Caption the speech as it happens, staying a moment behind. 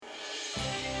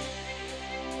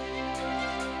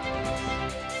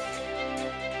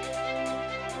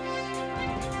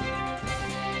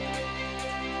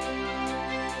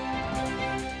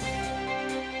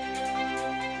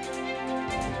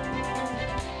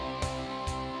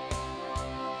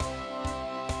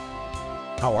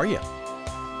How are you?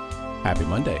 Happy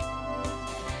Monday.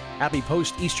 Happy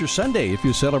post-Easter Sunday if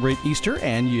you celebrate Easter,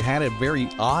 and you had a very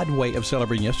odd way of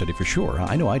celebrating yesterday for sure.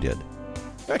 I know I did.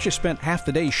 I actually spent half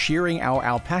the day shearing our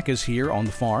alpacas here on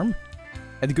the farm.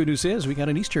 And the good news is we got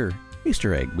an Easter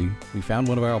egg. We found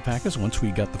one of our alpacas once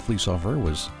we got the fleece off her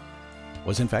was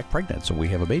in fact pregnant. So we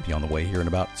have a baby on the way here in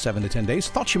about 7 to 10 days.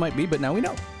 Thought she might be, but now we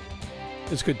know.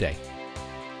 It's a good day.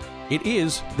 It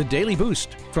is the Daily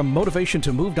Boost from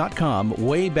motivationtomove.com.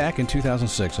 Way back in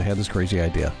 2006, I had this crazy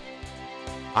idea.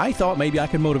 I thought maybe I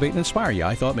could motivate and inspire you.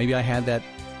 I thought maybe I had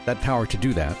that power to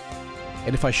do that.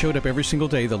 And if I showed up every single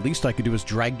day, the least I could do is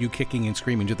drag you kicking and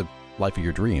screaming to the life of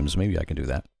your dreams. Maybe I can do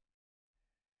that.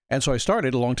 And so I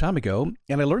started a long time ago,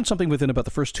 and I learned something within about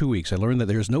the first 2 weeks. I learned that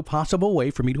there's no possible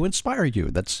way for me to inspire you.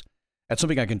 That's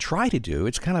something I can try to do.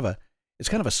 It's kind of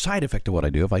a side effect of what I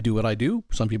do. If I do what I do,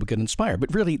 some people get inspired.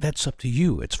 But really, that's up to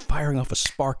you. It's firing off a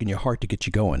spark in your heart to get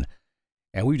you going.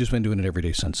 And we've just been doing it every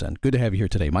day since then. Good to have you here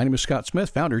today. My name is Scott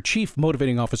Smith, founder, chief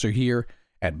motivating officer here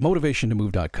at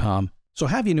motivationtomove.com. So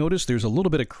have you noticed there's a little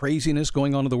bit of craziness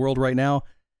going on in the world right now?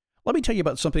 Let me tell you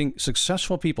about something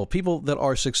successful people that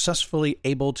are successfully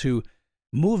able to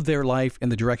move their life in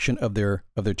the direction of their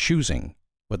choosing,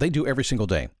 what they do every single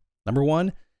day. Number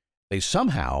one, they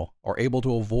somehow are able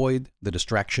to avoid the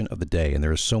distraction of the day, and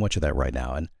there is so much of that right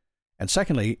now. And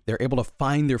secondly, they're able to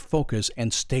find their focus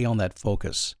and stay on that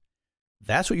focus.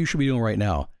 That's what you should be doing right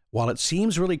now. While it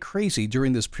seems really crazy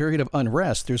during this period of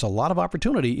unrest, there's a lot of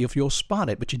opportunity if you'll spot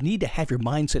it, but you need to have your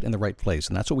mindset in the right place.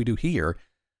 And that's what we do here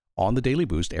on the Daily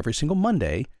Boost every single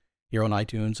Monday here on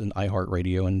iTunes and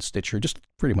iHeartRadio and Stitcher, just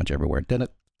pretty much everywhere. Done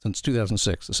it since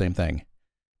 2006, the same thing.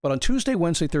 But on Tuesday,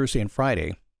 Wednesday, Thursday, and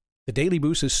Friday, the Daily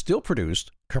Boost is still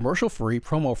produced, commercial-free,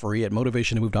 promo-free at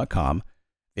motivationtomove.com.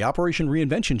 The Operation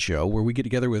Reinvention Show, where we get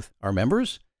together with our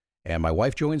members, and my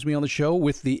wife joins me on the show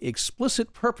with the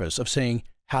explicit purpose of saying,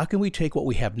 how can we take what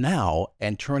we have now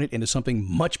and turn it into something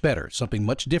much better, something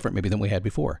much different maybe than we had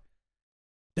before?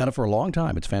 Done it for a long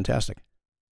time. It's fantastic.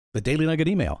 The Daily Nugget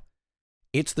email.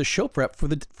 It's the show prep for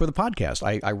the podcast.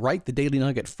 I write the Daily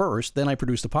Nugget first, then I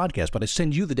produce the podcast, but I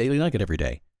send you the Daily Nugget every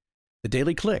day. The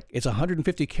Daily Click. It's a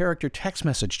 150-character text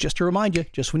message just to remind you,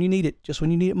 just when you need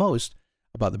it most,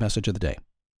 about the message of the day.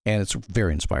 And it's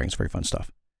very inspiring. It's very fun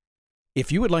stuff.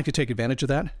 If you would like to take advantage of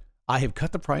that, I have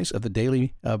cut the price of the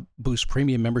Daily Boost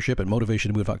Premium membership at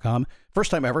motivationtomove.com. First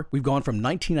time ever, we've gone from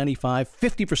 $19.95,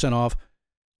 50% off,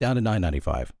 down to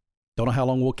 $9.95. Don't know how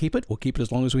long we'll keep it. We'll keep it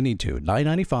as long as we need to.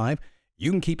 $9.95. You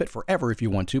can keep it forever if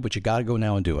you want to, but you got to go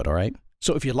now and do it, all right?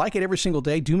 So if you like it every single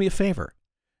day, do me a favor.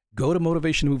 Go to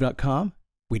motivationtomove.com.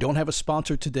 We don't have a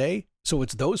sponsor today, so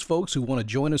it's those folks who want to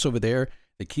join us over there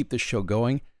that keep this show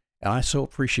going, and I so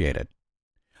appreciate it.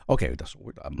 Okay,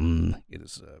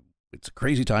 it's a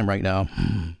crazy time right now.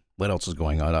 What else is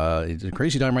going on? It's a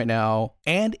crazy time right now,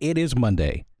 and it is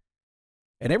Monday.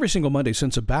 And every single Monday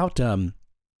since about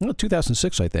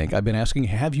 2006, I think, I've been asking,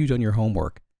 have you done your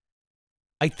homework?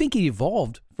 I think it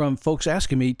evolved from folks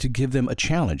asking me to give them a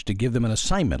challenge, to give them an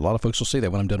assignment. A lot of folks will say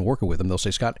that when I'm done working with them. They'll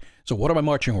say, Scott, so what are my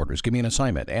marching orders? Give me an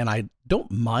assignment. And I don't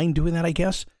mind doing that, I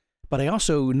guess. But I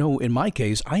also know in my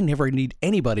case, I never need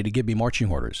anybody to give me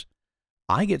marching orders.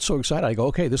 I get so excited. I go,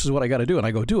 okay, this is what I got to do. And I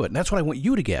go do it. And that's what I want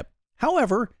you to get.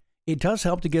 However, it does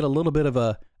help to get a little bit of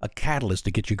a catalyst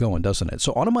to get you going, doesn't it?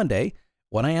 So on a Monday,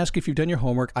 when I ask if you've done your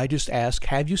homework, I just ask,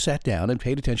 have you sat down and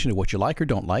paid attention to what you like or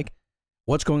don't like?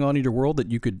 What's going on in your world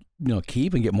that you could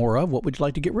keep and get more of? What would you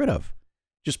like to get rid of?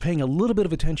 Just paying a little bit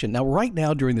of attention. Now, right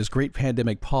now, during this great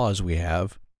pandemic pause we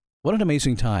have, what an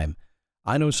amazing time.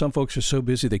 I know some folks are so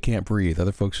busy they can't breathe.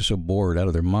 Other folks are so bored out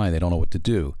of their mind they don't know what to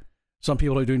do. Some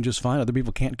people are doing just fine. Other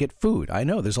people can't get food. I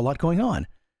know there's a lot going on.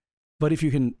 But if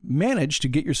you can manage to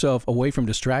get yourself away from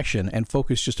distraction and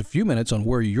focus just a few minutes on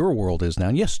where your world is now,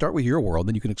 and yes, start with your world,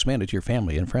 then you can expand it to your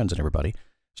family and friends and everybody.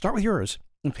 Start with yours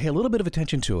and pay a little bit of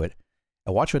attention to it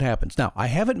and watch what happens. Now, I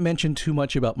haven't mentioned too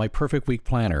much about my perfect week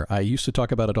planner. I used to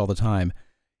talk about it all the time.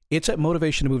 It's at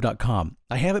motivationtomove.com.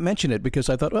 I haven't mentioned it because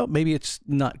I thought, well, maybe it's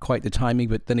not quite the timing,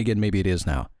 but then again, maybe it is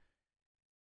now.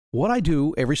 What I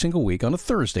do every single week on a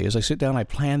Thursday is I sit down, I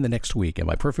plan the next week, and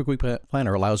my perfect week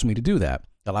planner allows me to do that.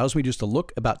 It allows me just to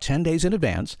look about 10 days in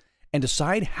advance and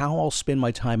decide how I'll spend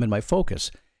my time and my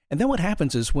focus. And then what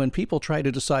happens is when people try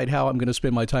to decide how I'm going to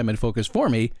spend my time and focus for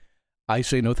me, I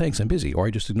say, no thanks, I'm busy, or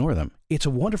I just ignore them. It's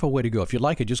a wonderful way to go. If you'd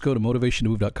like it, just go to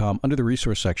motivationtomove.com. Under the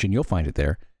resource section, you'll find it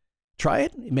there. Try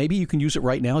it. Maybe you can use it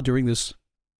right now during this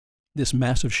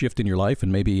massive shift in your life,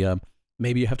 and maybe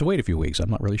you have to wait a few weeks. I'm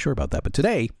not really sure about that. But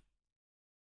today,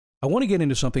 I want to get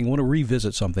into something, I want to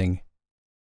revisit something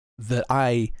that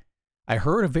I I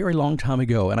heard a very long time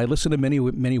ago, and I listen to many,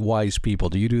 many wise people.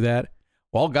 Do you do that?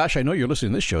 Well, gosh, I know you're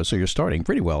listening to this show, so you're starting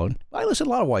pretty well. And I listen to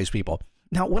a lot of wise people.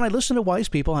 Now, when I listen to wise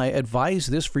people, I advise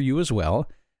this for you as well.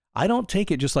 I don't take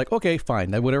it just like, okay,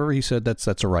 fine, whatever he said, that's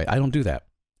all right. I don't do that.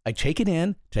 I take it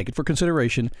in, take it for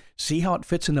consideration, see how it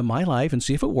fits into my life, and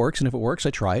see if it works. And if it works, I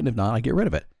try it. And if not, I get rid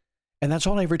of it. And that's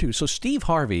all I ever do. So Steve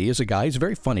Harvey is a guy. He's a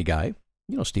very funny guy.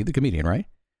 You know Steve, the comedian, right?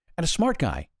 And a smart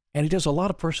guy. And he does a lot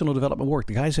of personal development work.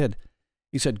 The guy's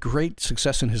he's had great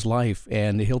success in his life,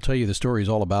 and he'll tell you the stories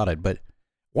all about it. But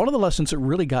one of the lessons that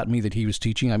really got me that he was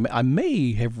teaching, I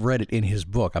may have read it in his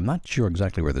book. I'm not sure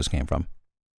exactly where this came from.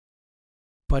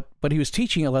 But he was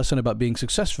teaching a lesson about being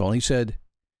successful. And he said,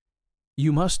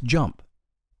 you must jump.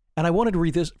 And I wanted to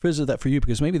revisit that for you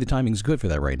because maybe the timing's good for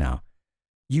that right now.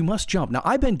 You must jump. Now,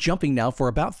 I've been jumping now for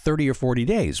about 30 or 40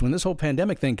 days when this whole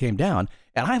pandemic thing came down,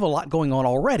 and I have a lot going on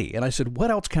already. And I said,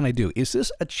 what else can I do? Is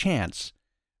this a chance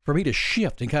for me to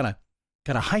shift and kind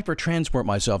of hyper-transport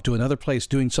myself to another place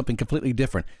doing something completely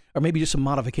different? Or maybe just a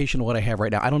modification of what I have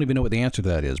right now. I don't even know what the answer to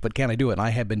that is, but can I do it? And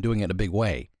I have been doing it in a big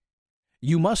way.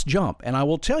 You must jump. And I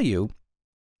will tell you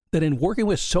that in working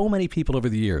with so many people over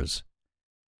the years,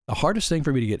 the hardest thing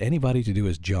for me to get anybody to do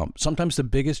is jump. Sometimes the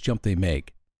biggest jump they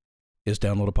make is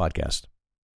download a podcast.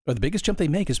 Or the biggest jump they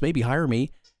make is maybe hire me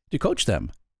to coach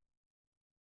them.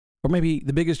 Or maybe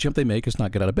the biggest jump they make is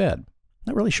not get out of bed.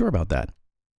 Not really sure about that.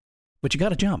 But you got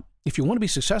to jump. If you want to be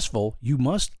successful, you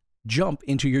must jump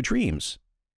into your dreams.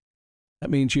 That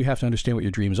means you have to understand what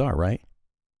your dreams are, right?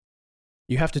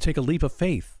 You have to take a leap of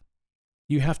faith.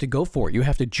 You have to go for it. You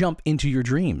have to jump into your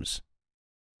dreams.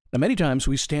 Now, many times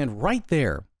we stand right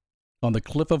there on the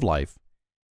cliff of life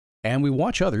and we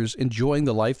watch others enjoying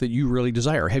the life that you really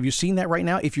desire. Have you seen that right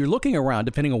now? If you're looking around,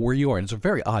 depending on where you are, and it's a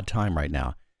very odd time right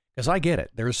now, because I get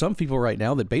it. There are some people right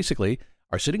now that basically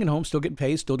are sitting at home, still getting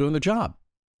paid, still doing their job.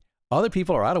 Other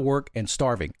people are out of work and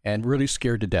starving and really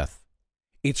scared to death.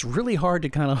 It's really hard to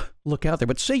kind of look out there.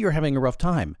 But say you're having a rough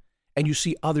time and you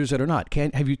see others that are not.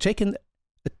 Have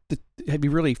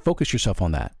you really focused yourself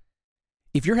on that?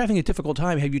 If you're having a difficult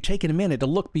time, have you taken a minute to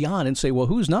look beyond and say, well,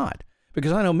 who's not?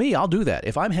 Because I know me, I'll do that.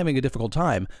 If I'm having a difficult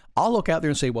time, I'll look out there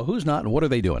and say, well, who's not and what are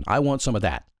they doing? I want some of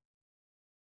that.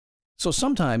 So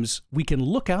sometimes we can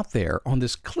look out there on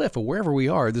this cliff or wherever we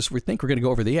are, we think we're going to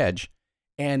go over the edge,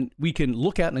 and we can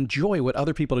look out and enjoy what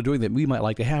other people are doing that we might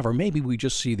like to have, or maybe we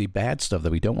just see the bad stuff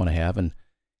that we don't want to have and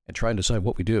try and decide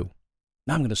what we do.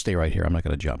 Now I'm going to stay right here. I'm not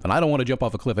going to jump. And I don't want to jump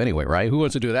off a cliff anyway, right? Who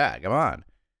wants to do that? Come on.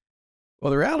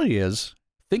 Well, the reality is,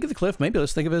 think of the cliff. Maybe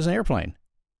let's think of it as an airplane.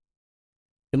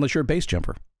 Unless you're a base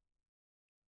jumper.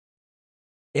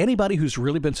 Anybody who's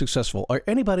really been successful, or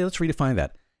anybody, let's redefine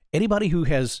that. Anybody who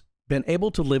has been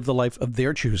able to live the life of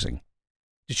their choosing,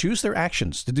 to choose their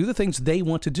actions, to do the things they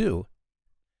want to do,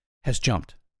 has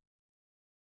jumped.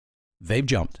 They've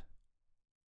jumped.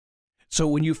 So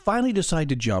when you finally decide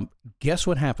to jump, guess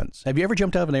what happens? Have you ever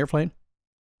jumped out of an airplane?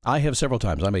 I have several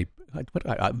times. I'm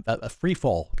a free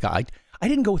fall guy. I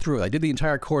didn't go through it. I did the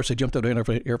entire course. I jumped out of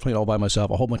an airplane all by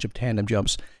myself, a whole bunch of tandem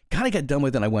jumps. Kind of got done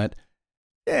with it, and I went,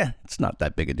 it's not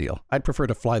that big a deal. I'd prefer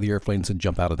to fly the airplanes and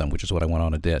jump out of them, which is what I went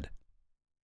on and did.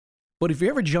 But if you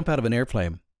ever jump out of an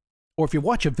airplane, or if you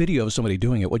watch a video of somebody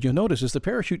doing it, what you'll notice is the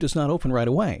parachute does not open right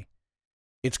away.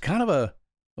 It's kind of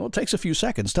it takes a few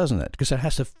seconds, doesn't it? Because it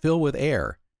has to fill with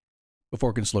air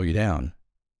before it can slow you down.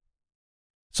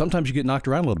 Sometimes you get knocked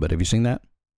around a little bit. Have you seen that?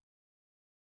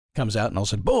 Comes out and all of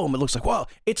a sudden, boom, it looks like, wow,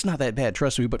 it's not that bad,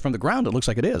 trust me, but from the ground it looks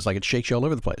like it is, like it shakes you all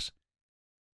over the place.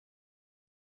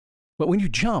 But when you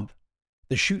jump,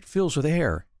 the chute fills with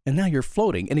air, and now you're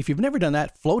floating. And if you've never done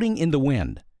that, floating in the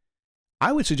wind,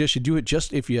 I would suggest you do it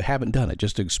just if you haven't done it,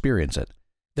 just to experience it.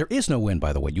 There is no wind,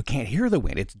 by the way. You can't hear the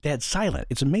wind. It's dead silent.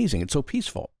 It's amazing. It's so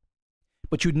peaceful.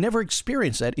 But you'd never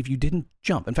experience that if you didn't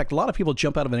jump. In fact, a lot of people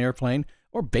jump out of an airplane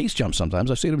or base jump sometimes.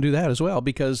 I've seen them do that as well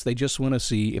because they just want to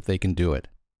see if they can do it.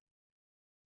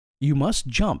 You must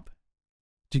jump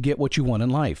to get what you want in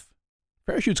life.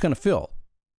 Parachute's going to fill.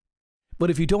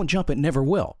 But if you don't jump, it never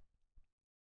will.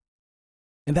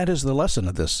 And that is the lesson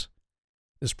of this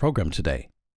program today.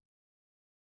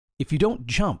 If you don't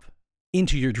jump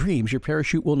into your dreams, your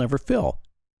parachute will never fill.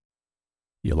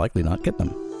 You'll likely not get them.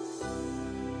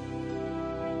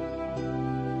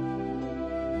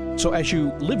 So as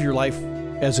you live your life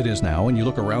as it is now, and you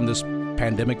look around this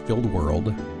pandemic-filled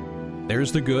world,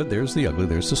 there's the good, there's the ugly,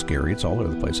 there's the scary. It's all over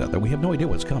the place out there. We have no idea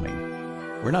what's coming.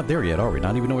 We're not there yet, are we?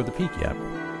 Not even over the peak yet.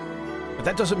 But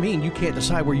that doesn't mean you can't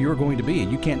decide where you're going to be.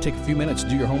 You can't take a few minutes to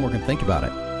do your homework and think about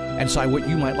it and decide what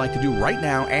you might like to do right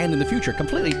now and in the future.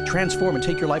 Completely transform and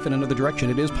take your life in another direction.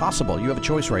 It is possible. You have a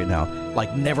choice right now,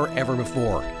 like never, ever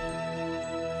before.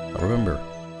 But remember,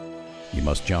 you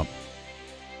must jump.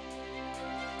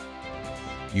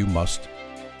 You must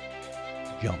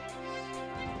jump.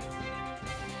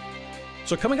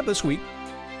 So coming up this week,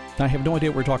 I have no idea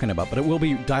what we're talking about, but it will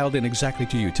be dialed in exactly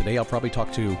to you. Today I'll probably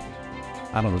talk to,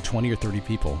 20 or 30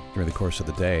 people during the course of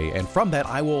the day. And from that,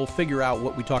 I will figure out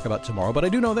what we talk about tomorrow. But I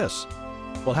do know this.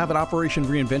 We'll have an Operation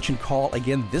Reinvention call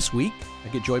again this week. I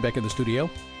get Joy back in the studio.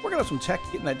 We're going to have some tech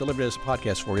getting that delivered as a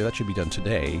podcast for you. That should be done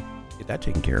today. Get that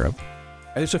taken care of.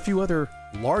 And there's a few other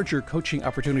larger coaching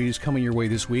opportunities coming your way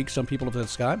this week. Some people have said,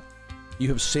 Scott, you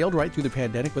have sailed right through the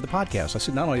pandemic with a podcast. I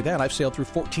said, not only that, I've sailed through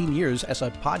 14 years as a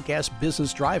podcast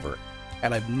business driver,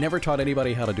 and I've never taught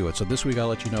anybody how to do it. So this week, I'll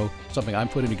let you know something I'm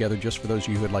putting together just for those of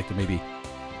you who would like to maybe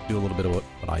do a little bit of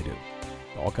what I do.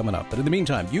 All coming up. But in the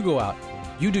meantime, you go out,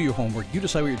 you do your homework, you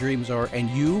decide what your dreams are, and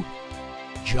you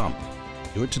jump.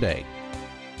 Do it today.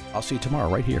 I'll see you tomorrow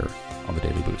right here on the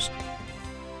Daily Boost.